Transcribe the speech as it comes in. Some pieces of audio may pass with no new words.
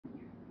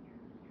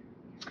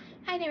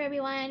Hi there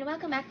everyone,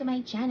 welcome back to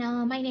my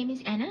channel. My name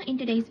is Anna. In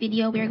today's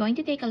video, we are going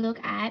to take a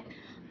look at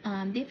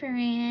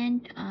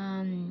different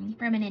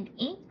permanent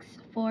inks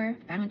for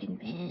fountain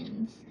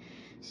pens.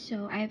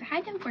 So I've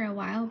had them for a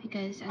while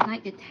because I'd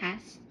like to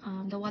test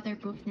the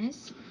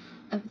waterproofness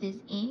of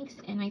these inks,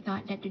 and I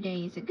thought that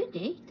today is a good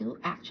day to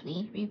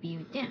actually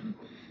review them.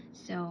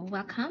 So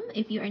welcome.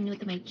 If you are new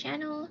to my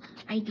channel,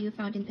 I do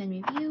fountain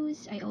pen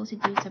reviews. I also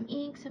do some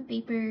ink, some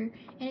paper,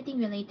 anything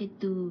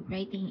related to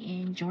writing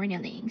and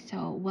journaling.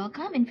 So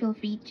welcome and feel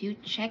free to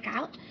check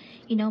out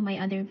my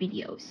other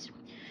videos.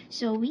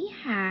 So we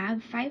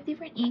have 5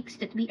 different inks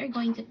that we are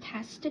going to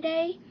test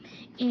today,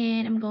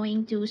 and I'm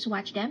going to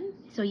swatch them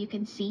so you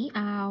can see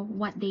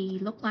what they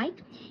look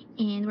like.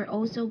 And we're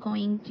also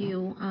going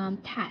to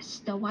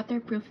test the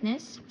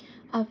waterproofness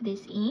of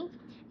this ink,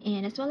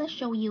 and as well as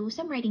show you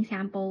some writing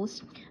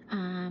samples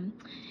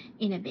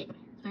in a bit.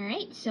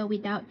 Alright, so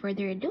without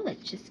further ado,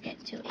 let's just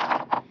get to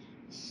it.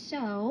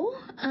 So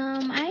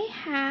I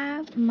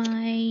have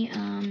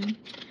my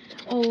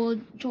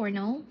old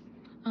journal.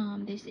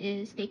 This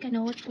is Take a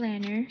Note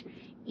Planner,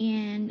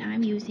 and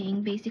I'm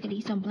using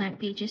basically some blank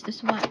pages to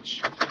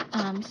swatch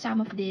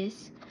some of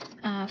these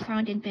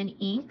fountain pen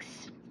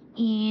inks.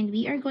 And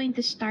we are going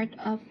to start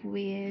off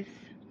with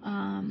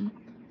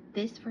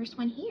this first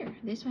one here.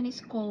 This one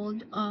is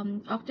called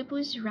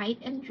Octopus Write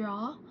and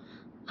Draw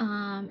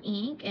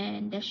ink,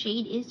 and the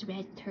shade is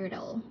Red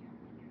Turtle.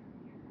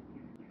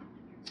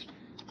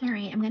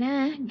 Alright, I'm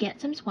gonna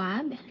get some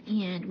swab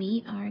and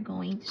we are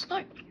going to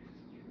start.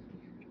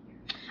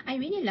 I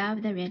really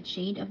love the red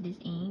shade of this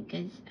ink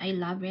because I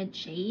love red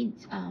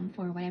shades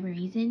for whatever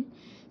reason.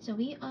 So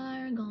we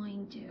are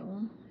going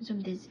to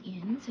zoom this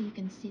in so you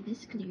can see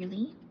this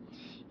clearly.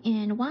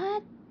 And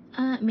what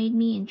made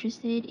me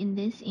interested in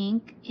this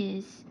ink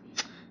is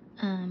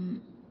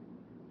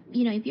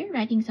if you're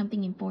writing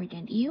something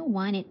important, you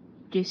want it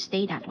to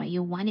stay that way.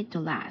 You want it to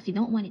last. You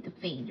don't want it to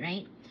fade,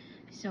 right?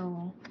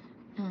 So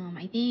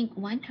I think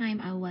one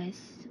time I was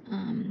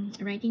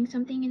writing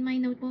something in my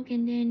notebook,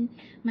 and then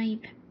my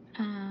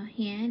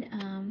hand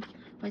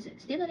was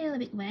still a little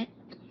bit wet,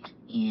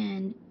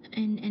 and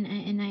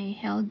I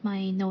held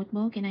my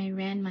notebook and I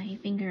ran my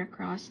finger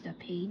across the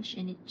page,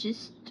 and it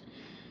just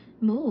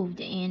moved,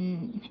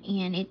 and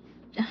it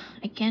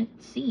I can't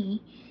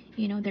see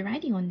the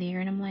writing on there,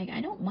 and I'm like,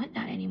 I don't want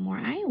that anymore.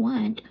 I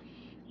want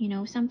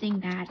something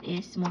that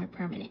is more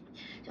permanent.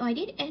 So I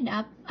did end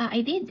up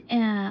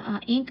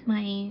ink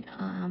my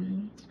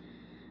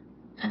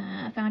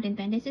fountain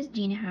pen. This is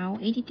Jinhao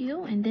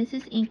 82, and this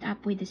is inked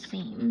up with the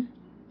same.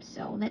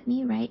 So let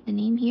me write the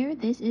name here.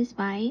 This is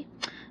by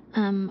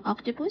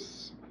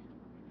Octopus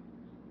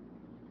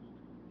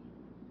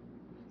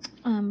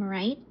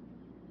Write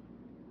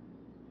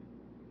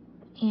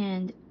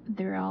and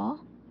Draw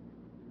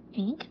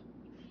ink,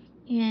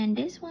 and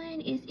this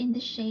one is in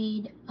the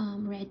shade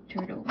Red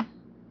Turtle.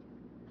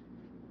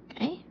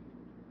 Okay.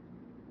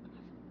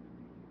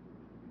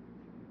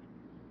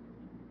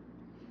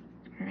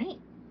 Alright.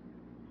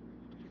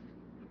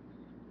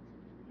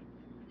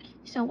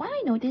 So what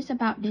I noticed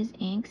about these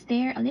inks,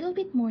 they're a little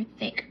bit more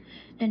thick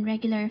than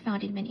regular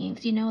fountain pen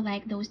inks.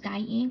 Like those dye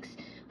inks,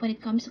 when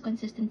it comes to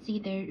consistency,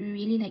 they're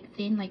really like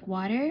thin, like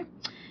water.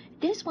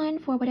 This one,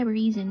 for whatever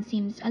reason,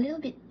 seems a little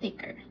bit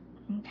thicker.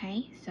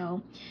 Okay,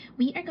 so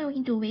we are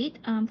going to wait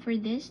for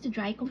this to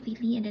dry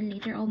completely, and then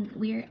later on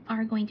we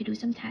are going to do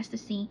some tests to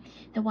see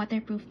the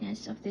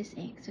waterproofness of this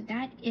ink. So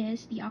that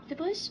is the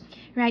Octopus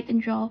Write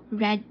and Draw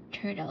Red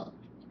Turtle.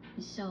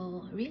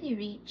 So really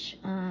rich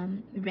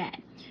red.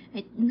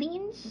 It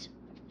leans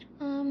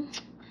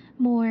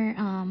more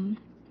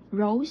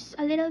rose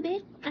a little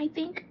bit, I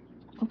think.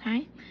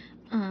 Okay,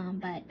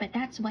 but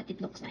that's what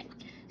it looks like.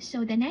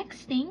 So the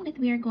next thing that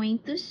we are going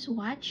to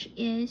swatch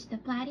is the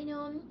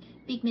Platinum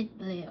Pigment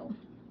Blue.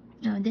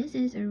 Now this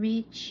is a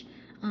rich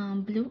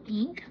blue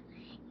ink,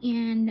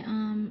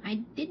 and I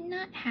did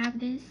not have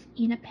this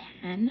in a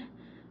pen,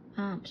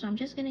 so I'm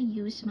just gonna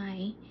use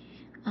my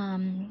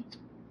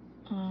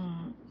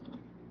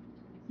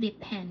lip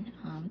pen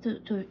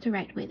to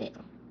write with it.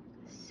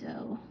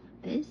 So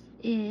this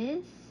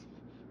is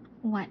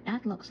what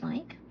that looks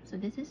like. So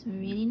this is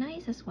really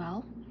nice as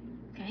well.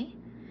 Okay,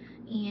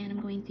 and I'm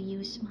going to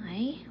use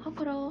my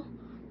Hokoro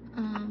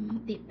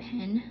dip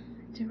pen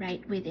to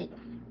write with it.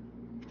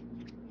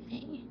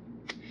 Okay,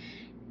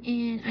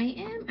 and I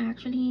am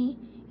actually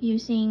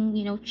using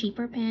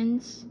cheaper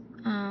pens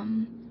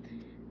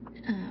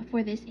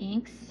for these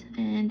inks,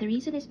 and the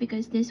reason is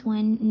because this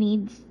one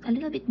needs a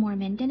little bit more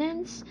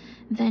maintenance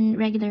than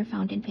regular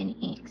fountain pen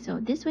ink. So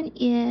this one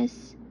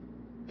is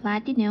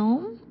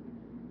Platinum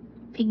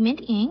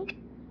Pigment ink,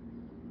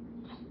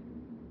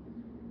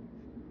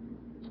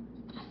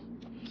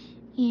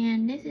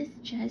 and this is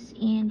just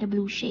in the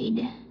blue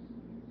shade.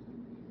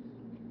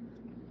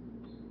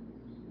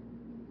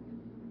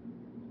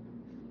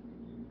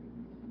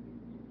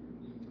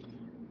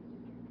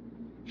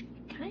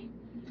 Okay,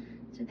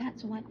 so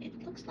that's what it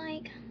looks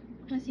like.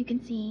 As you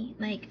can see,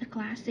 like a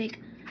classic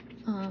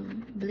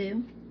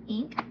blue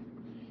ink.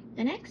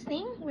 The next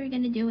thing we're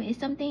gonna do is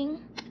something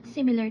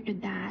similar to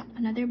that,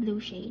 another blue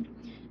shade.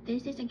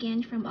 This is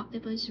again from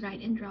Octopus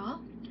Write and Draw.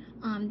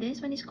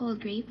 This one is called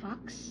Gray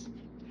Fox.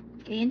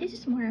 Okay, and this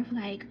is more of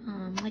like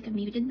a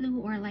muted blue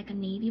or like a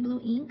navy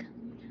blue ink.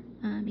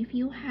 If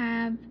you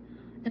have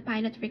the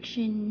Pilot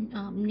Friction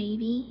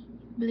navy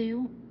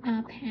blue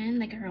pen,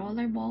 like a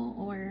roller ball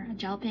or a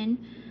gel pen,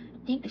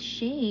 I think the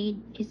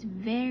shade is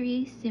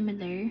very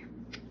similar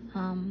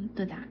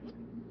to that.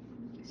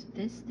 So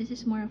this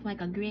is more of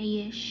like a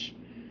grayish,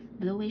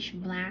 bluish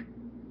black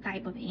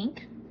type of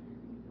ink.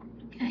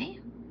 Okay,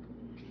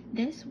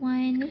 this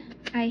one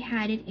I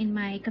had it in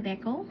my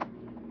Quebeco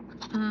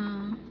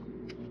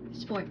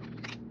Sport.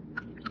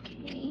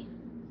 Okay,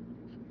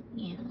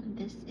 and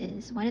this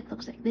is what it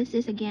looks like. This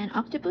is again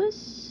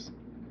Octopus,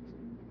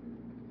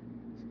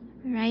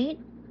 right?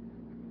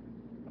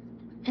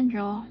 And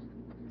Draw.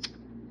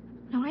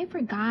 Now I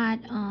forgot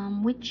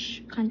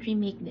which country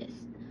make this.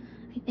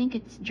 I think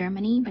it's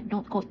Germany, but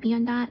don't quote me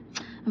on that.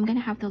 I'm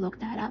gonna have to look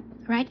that up.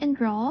 Write and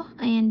Draw,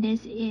 and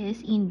this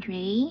is in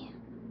Gray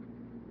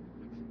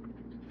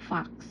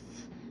Fox.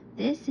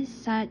 This is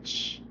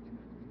such,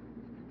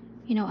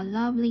 you know, a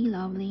lovely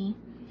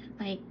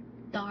like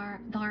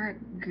dark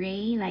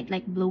gray,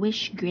 like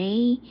bluish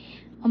gray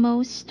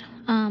almost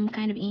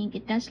kind of ink.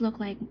 It does look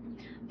like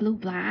blue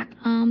black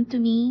to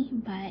me,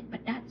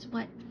 but that's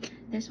what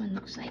this one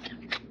looks like.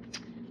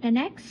 The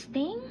next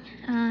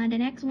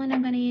one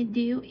I'm gonna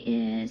do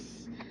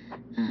is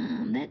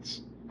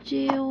let's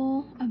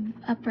do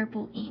a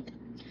purple ink.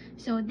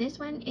 So this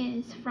one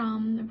is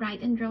from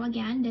Write and Draw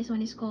again. This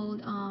one is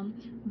called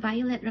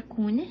Violet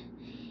Raccoon,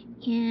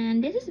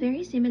 and this is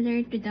very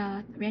similar to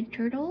the Red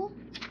Turtle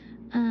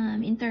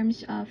in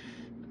terms of,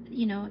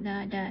 you know,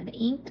 the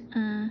ink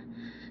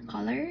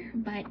color,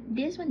 but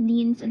this one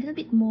leans a little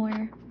bit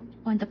more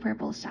on the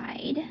purple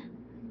side.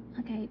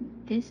 Okay,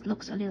 this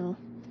looks a little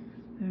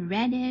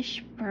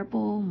reddish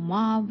purple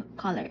mauve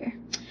color.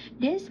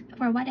 This,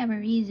 for whatever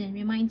reason,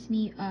 reminds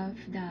me of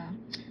the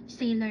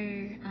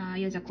Sailor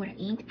Yozakura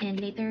ink, and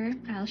later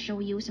I'll show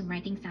you some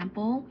writing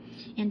sample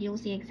and you'll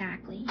see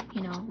exactly,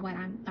 you know, what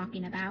I'm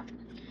talking about.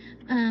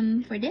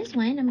 For this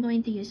one, I'm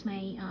going to use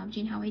my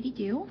Jinhao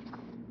 82,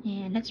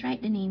 and let's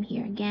write the name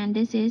here. Again,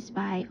 this is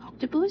by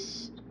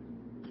Octopus.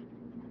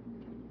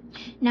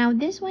 Now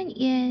this one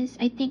is,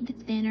 I think, the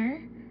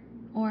thinner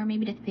or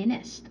maybe the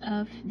thinnest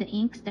of the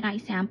inks that I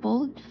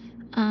sampled.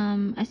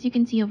 As you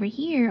can see over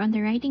here on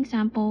the writing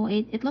sample,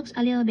 it looks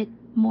a little bit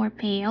more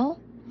pale,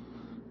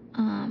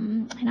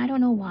 and I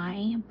don't know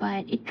why,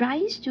 but it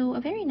dries to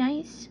a very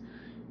nice,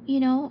 you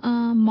know,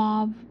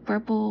 mauve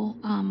purple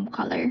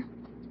color.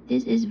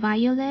 This is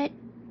Violet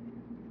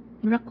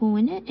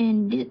Raccoon,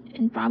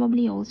 and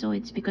probably also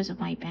it's because of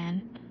my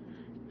pen,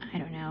 I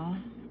don't know,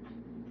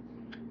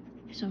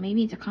 so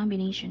maybe it's a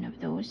combination of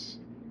those.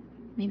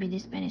 Maybe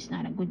this pen is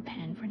not a good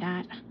pen for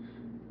that.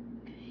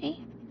 Okay,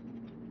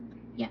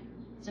 yeah,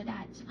 so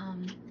that's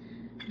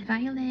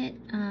Violet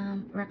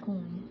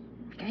Raccoon.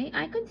 Okay,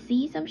 I could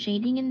see some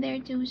shading in there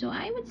too, so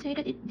I would say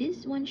that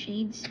this one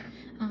shades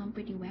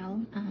pretty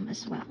well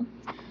as well.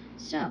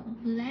 So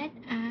let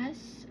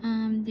us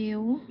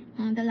do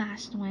the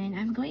last one.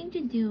 I'm going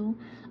to do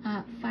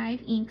 5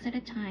 inks at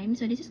a time.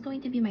 So this is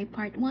going to be my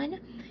part 1,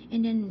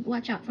 and then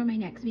watch out for my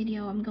next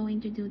video. I'm going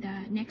to do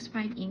the next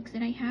 5 inks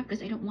that I have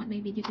because I don't want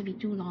my video to be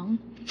too long.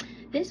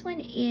 This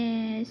one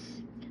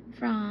is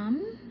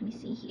from, let me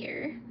see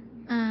here,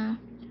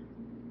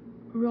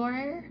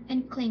 Rohrer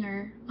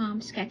Klinger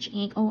sketch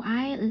ink. Oh,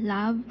 I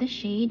love the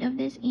shade of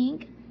this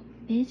ink.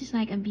 This is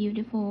like a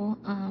beautiful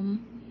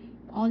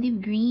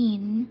olive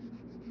green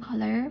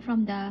color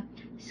from the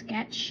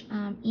sketch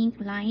ink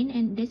line,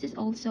 and this is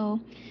also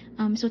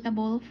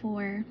suitable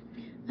for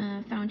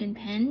fountain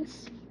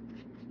pens.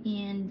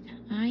 And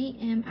I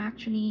am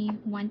actually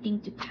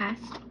wanting to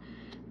test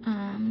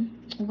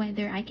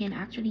whether I can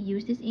actually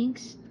use these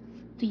inks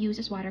to use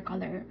as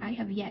watercolor. I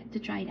have yet to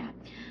try that.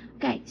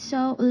 Okay,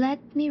 so let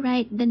me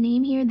write the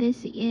name here.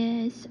 This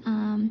is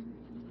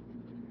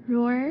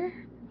Rohrer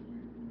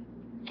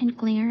and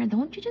Klinger.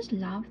 Don't you just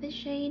love this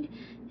shade?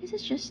 This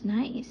is just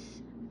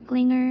nice.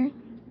 Klinger,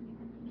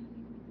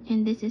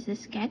 and this is a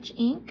sketch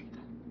ink.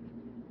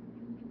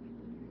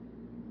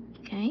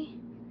 Okay,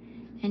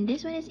 and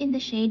this one is in the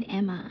shade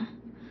Emma.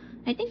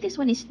 I think this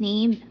one is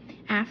named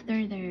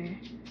after their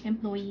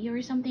employee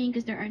or something,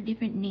 because there are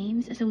different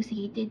names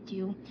associated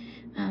to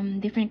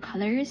different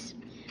colors.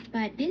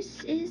 But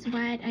this is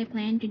what I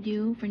plan to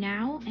do for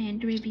now,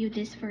 and to review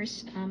this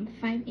first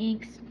 5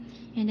 inks,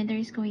 and then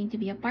there's going to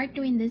be a part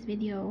 2 in this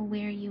video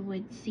where you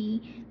would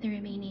see the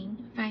remaining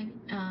 5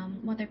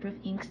 waterproof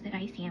inks that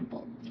I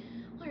sampled.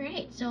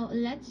 Alright, so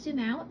let's zoom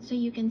out so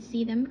you can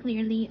see them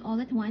clearly all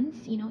at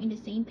once, you know, in the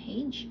same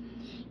page.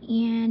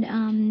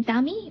 And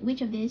tell me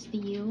which of these do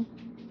you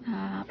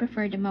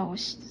prefer the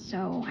most.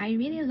 So I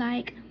really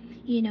like,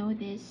 you know,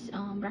 this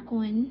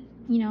raccoon,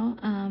 you know,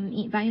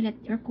 Violet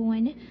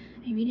Raccoon.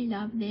 I really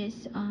love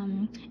this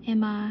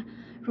Emma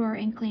Rohrer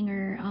and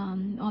Klinger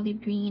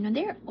olive green, and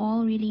they're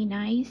all really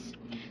nice.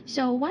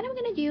 So what I'm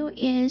gonna do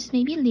is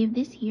maybe leave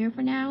this here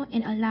for now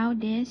and allow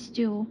this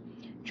to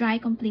dry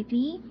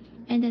completely,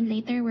 and then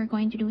later we're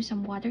going to do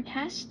some water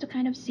tests to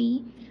kind of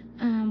see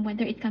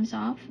whether it comes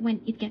off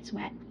when it gets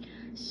wet.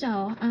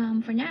 So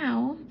for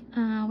now,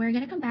 we're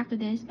gonna come back to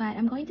this, but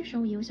I'm going to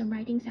show you some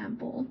writing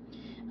sample,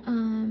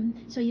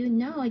 so you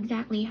know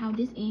exactly how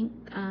this ink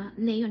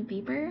lay on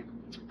paper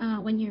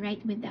when you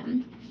write with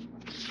them.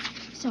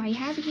 So I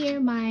have here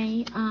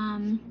my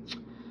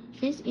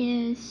this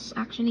is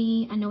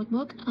actually a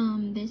notebook.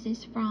 This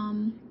is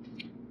from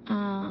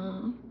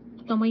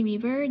Tomoy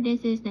River.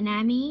 This is the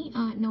Nami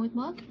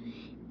notebook,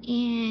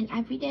 and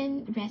I've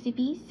written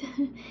recipes.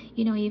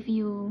 You know, if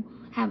you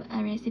have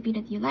a recipe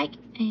that you like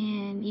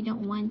and you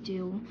don't want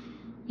to,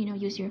 you know,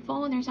 use your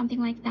phone or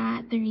something like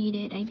that to read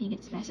it, I think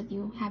it's best if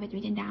you have it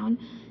written down.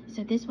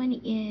 So this one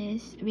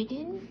is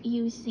written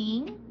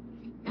using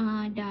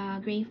the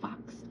gray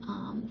fox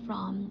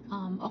from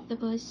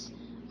Octopus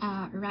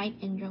Write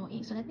and Draw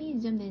ink. So let me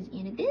zoom this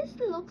in. This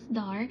looks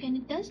dark and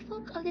it does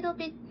look a little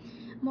bit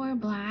more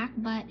black,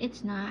 but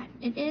it's not.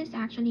 It is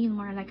actually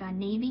more like a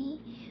navy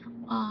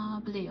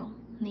blue.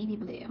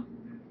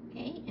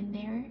 Okay, and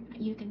there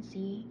you can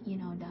see, you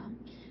know,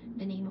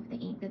 the name of the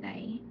ink that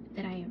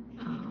I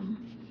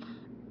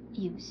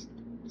used.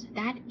 So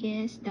that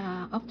is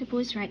the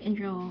Octopus Write and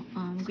Draw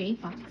gray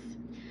fox.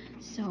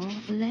 So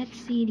let's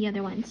see the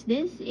other ones.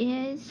 This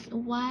is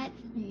what,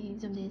 let me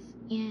zoom this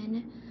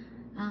in,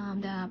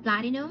 the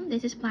platinum.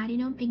 This is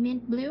platinum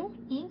pigment blue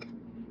ink,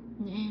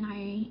 and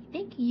I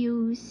think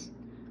use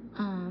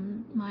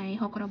my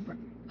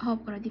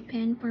Hokuro dip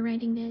pen for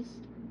writing this.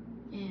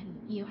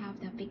 And you have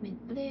the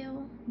pigment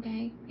blue,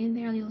 okay, in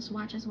there, a little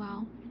swatch as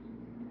well.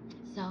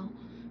 So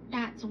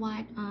that's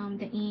what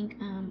the ink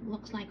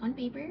looks like on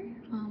paper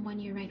when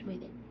you write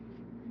with it.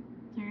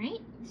 All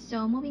right,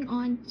 so moving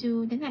on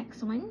to the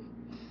next one.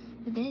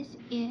 This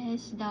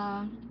is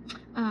the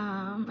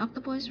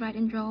Octopus Write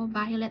and Draw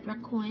Violet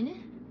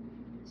Raccoon.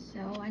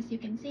 So as you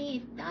can see,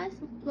 it does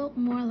look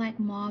more like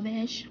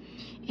mauvish,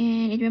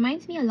 and it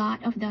reminds me a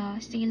lot of the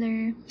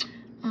Sailor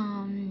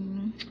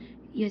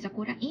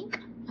Yozakura ink.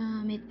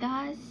 It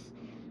does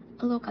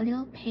look a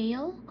little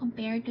pale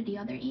compared to the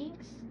other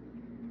inks,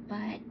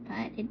 but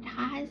it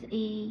has a,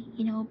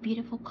 you know,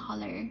 beautiful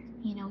color,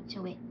 you know,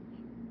 to it.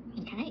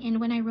 Okay, and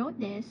when I wrote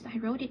this, I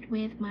wrote it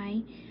with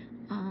my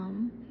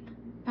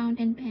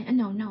fountain pen.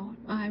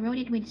 I wrote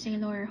it with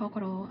Sailor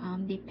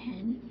Hokuro dip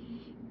pen.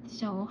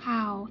 So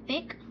how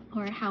thick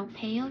or how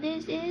pale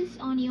this is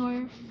on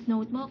your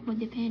notebook would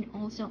depend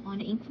also on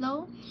the ink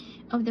flow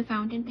of the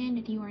fountain pen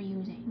that you are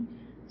using.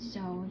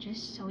 So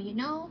just so you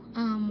know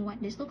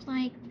what this looks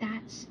like,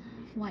 that's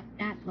what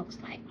that looks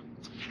like.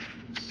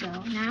 So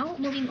now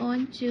moving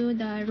on to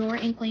the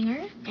Rohrer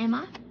Klinger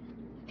Emma.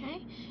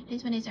 Okay,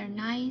 this one is a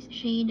nice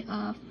shade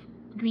of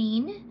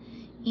green,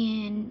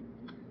 and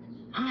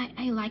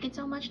I like it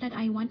so much that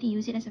I want to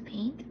use it as a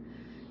paint.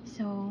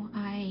 So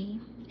I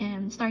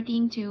am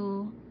starting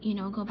to, you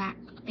know, go back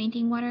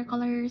painting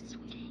watercolors,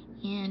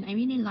 and I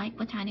really like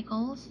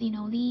botanicals, you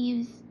know,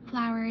 leaves,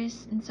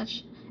 flowers, and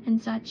such.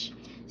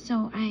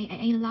 So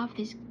I love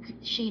this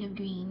shade of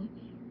green.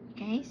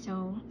 Okay,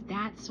 so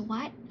that's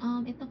what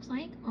it looks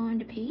like on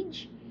the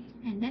page.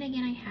 And then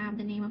again, I have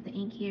the name of the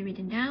ink here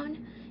written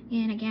down,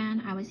 and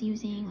again, I was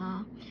using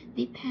a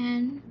dip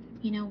pen,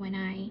 you know, when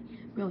I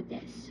wrote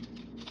this.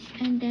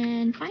 And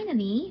then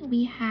finally,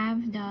 we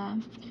have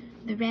the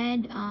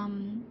red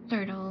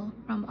turtle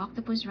from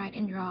Octopus Write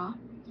and Draw.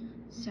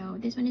 So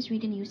this one is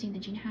written using the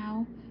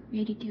Jinhao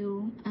ready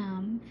to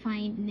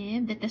fine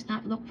nib that does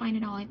not look fine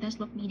at all. It does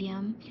look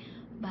medium,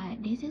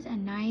 but this is a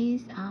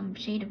nice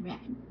shade of red.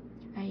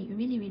 I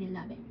really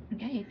love it.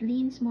 Okay, it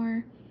leans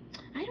more,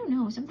 I don't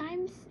know,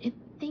 sometimes I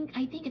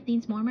think it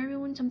leans more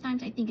maroon,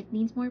 sometimes I think it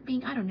leans more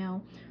pink, I don't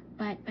know,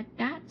 but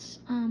that's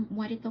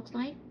what it looks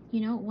like, you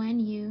know, when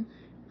you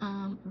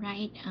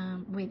write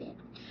with it.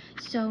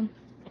 So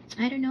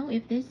I don't know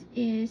if this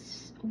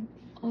is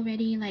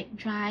already like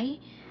dry,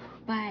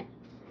 but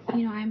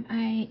you know,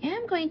 I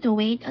am going to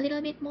wait a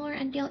little bit more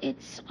until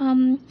it's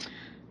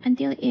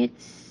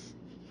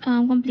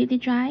completely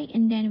dry,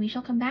 and then we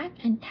shall come back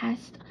and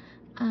test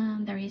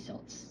the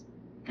results.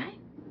 Okay,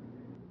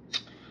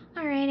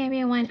 all right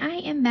everyone, I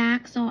am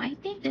back. So I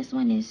think this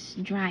one is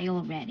dry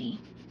already.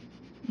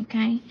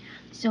 Okay,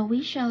 so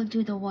we shall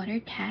do the water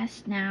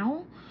test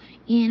now,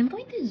 and I'm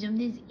going to zoom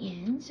this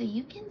in so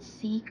you can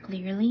see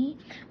clearly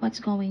what's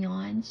going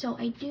on. So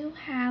I do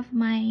have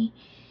my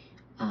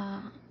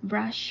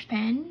brush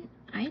pen.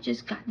 I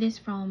just got this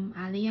from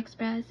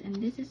AliExpress, and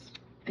this is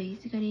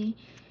basically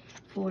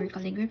for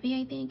calligraphy,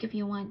 I think, if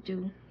you want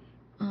to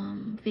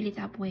fill it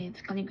up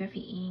with calligraphy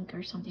ink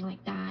or something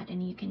like that,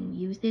 and you can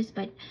use this.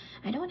 But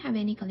I don't have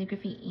any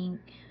calligraphy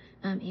ink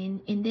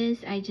in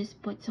this. I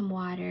just put some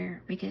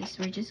water because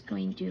we're just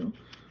going to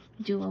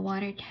do a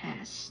water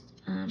test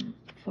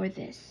for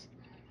this.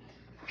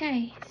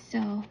 Okay,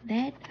 so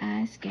let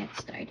us get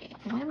started.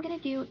 What I'm gonna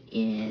do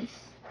is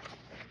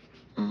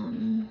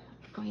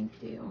going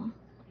to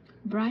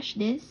brush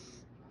this,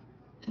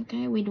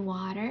 okay, with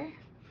water.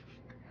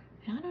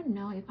 I don't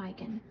know if I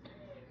can.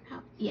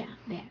 Yeah,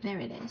 there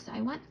it is. So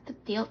I want to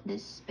tilt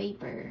this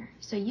paper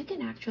so you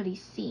can actually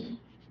see,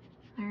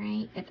 all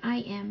right, that I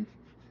am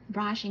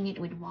brushing it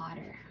with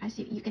water. As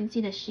you can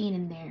see the sheen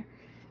in there,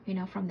 you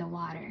know, from the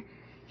water.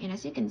 And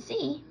as you can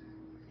see,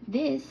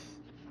 this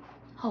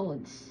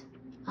holds,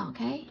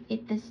 okay?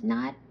 It does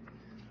not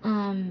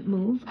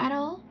move at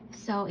all.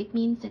 So it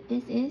means that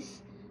this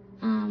is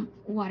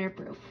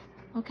waterproof,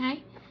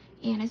 okay?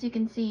 And as you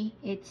can see,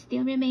 it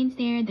still remains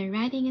there. The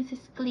writing is as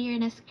clear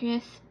and as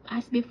crisp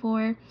as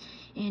before.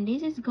 And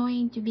this is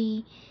going to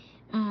be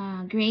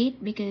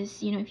great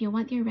because, you know, if you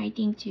want your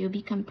writing to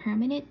become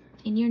permanent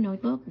in your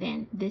notebook,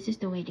 then this is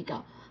the way to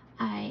go.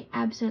 I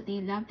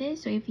absolutely love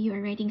this. So if you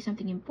are writing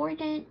something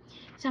important,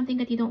 something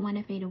that you don't want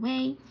to fade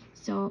away,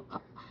 so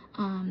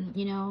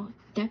you know,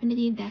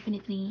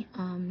 definitely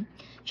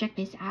check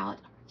this out.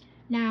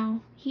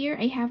 Now here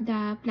I have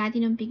the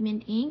platinum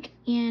pigment ink,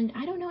 and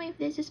I don't know if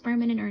this is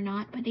permanent or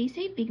not, but they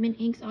say pigment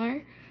inks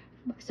are.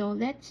 So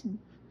let's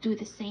do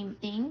the same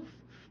thing.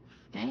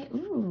 Okay.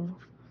 Ooh,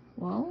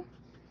 whoa.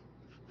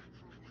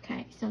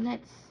 Okay, so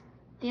let's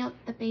tilt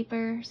the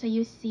paper so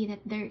you see that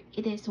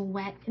it is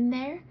wet in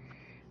there.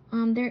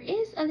 There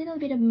is a little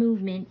bit of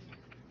movement,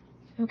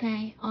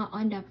 okay,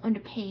 on the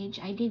page.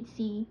 I did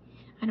see,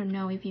 I don't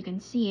know if you can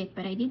see it,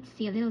 but I did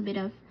see a little bit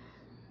of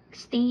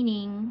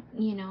staining,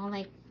 you know,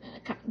 like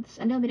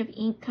a little bit of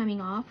ink coming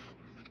off.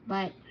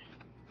 But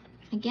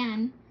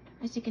again,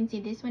 as you can see,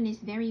 this one is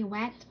very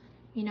wet,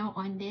 you know,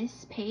 on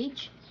this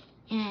page,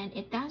 and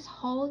it does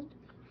hold,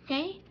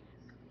 okay.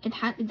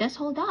 It does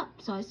hold up.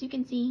 So as you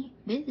can see,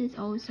 this is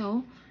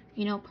also,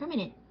 you know,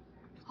 permanent.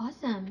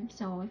 Awesome.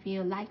 So if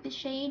you like the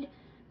shade,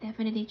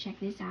 definitely check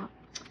this out.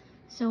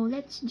 So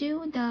let's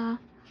do the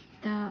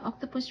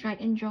Octopus Write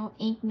and Draw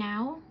ink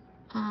now.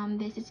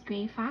 This is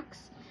gray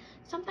fox.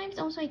 Sometimes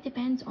also it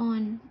depends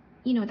on,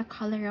 you know, the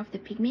color of the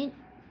pigment.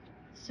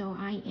 So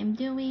I am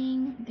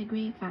doing the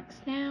gray fox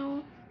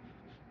now,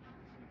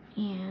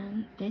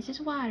 and this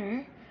is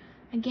water.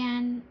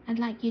 Again, I'd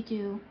like you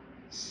to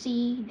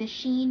see the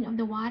sheen of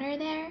the water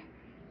there,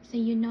 so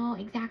you know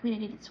exactly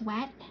that it's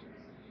wet,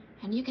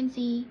 and you can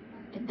see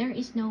that there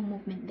is no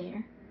movement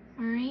there.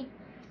 All right,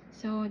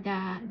 so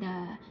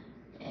the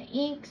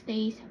ink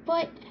stays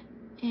put,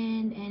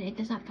 and it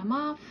does not come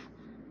off,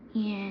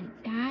 and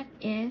that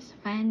is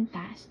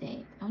fantastic,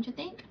 don't you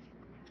think?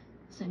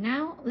 So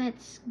now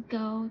let's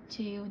go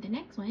to the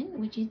next one,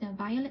 which is the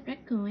violet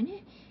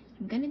raccoon.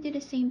 I'm gonna do the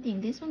same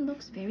thing. This one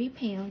looks very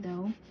pale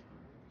though,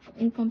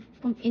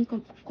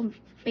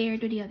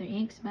 compared to the other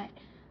inks, but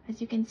as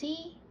you can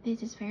see,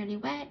 this is fairly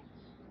wet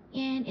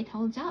and it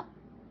holds up.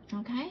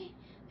 Okay,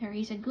 there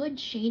is a good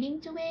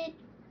shading to it,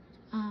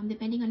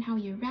 depending on how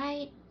you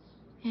write,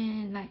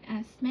 and like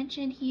as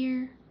mentioned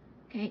here,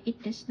 okay,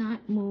 it does not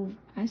move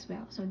as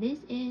well. So this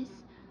is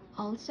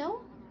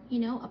also, you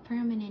know, a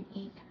permanent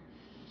ink.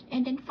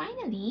 And then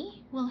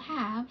finally, we'll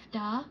have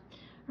the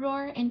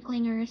Rohrer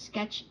Klinger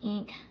sketch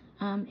ink,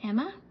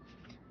 Emma.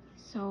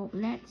 So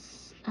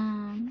let's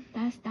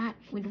test that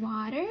with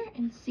water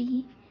and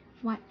see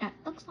what that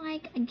looks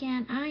like.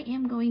 Again, I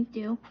am going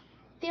to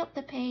tilt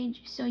the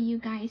page so you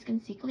guys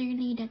can see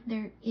clearly that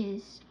there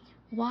is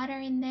water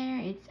in there.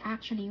 It's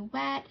actually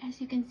wet, as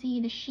you can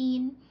see the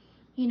sheen,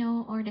 you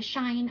know, or the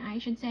shine I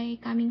should say,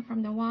 coming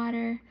from the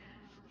water,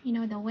 you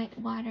know, the wet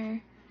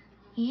water.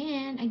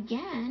 And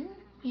again,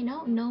 you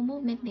know, no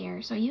movement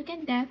there. So you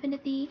can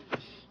definitely,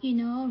 you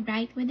know,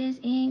 write with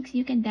these inks.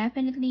 You can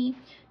definitely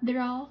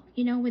draw,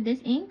 you know, with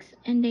these inks,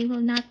 and they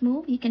will not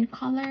move. You can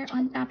color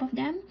on top of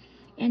them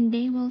and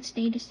they will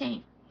stay the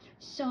same.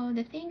 So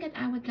the thing that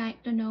I would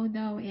like to know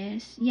though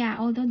is, yeah,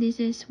 although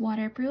this is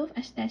waterproof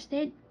as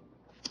tested,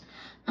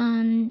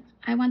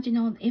 I want to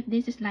know if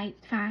this is light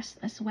fast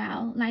as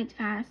well. Light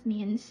fast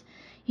means,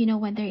 you know,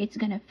 whether it's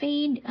gonna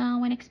fade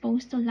when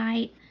exposed to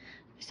light,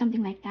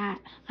 something like that.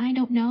 I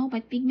don't know,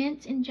 but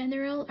pigments in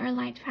general are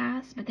light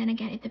fast, but then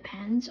again, it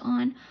depends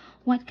on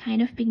what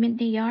kind of pigment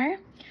they are.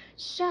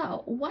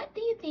 So what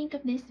do you think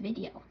of this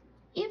video?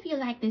 If you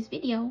like this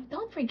video,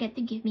 don't forget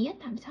to give me a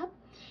thumbs up,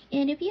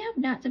 and if you have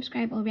not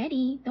subscribed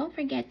already, don't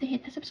forget to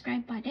hit the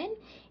subscribe button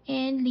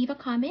and leave a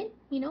comment.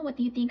 You know, what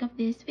do you think of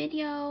this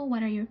video?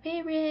 What are your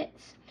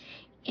favorites?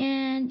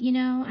 And you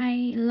know,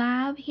 I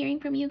love hearing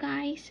from you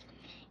guys.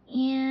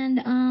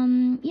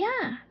 And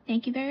yeah,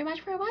 thank you very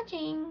much for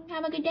watching.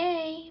 Have a good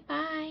day.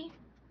 Bye.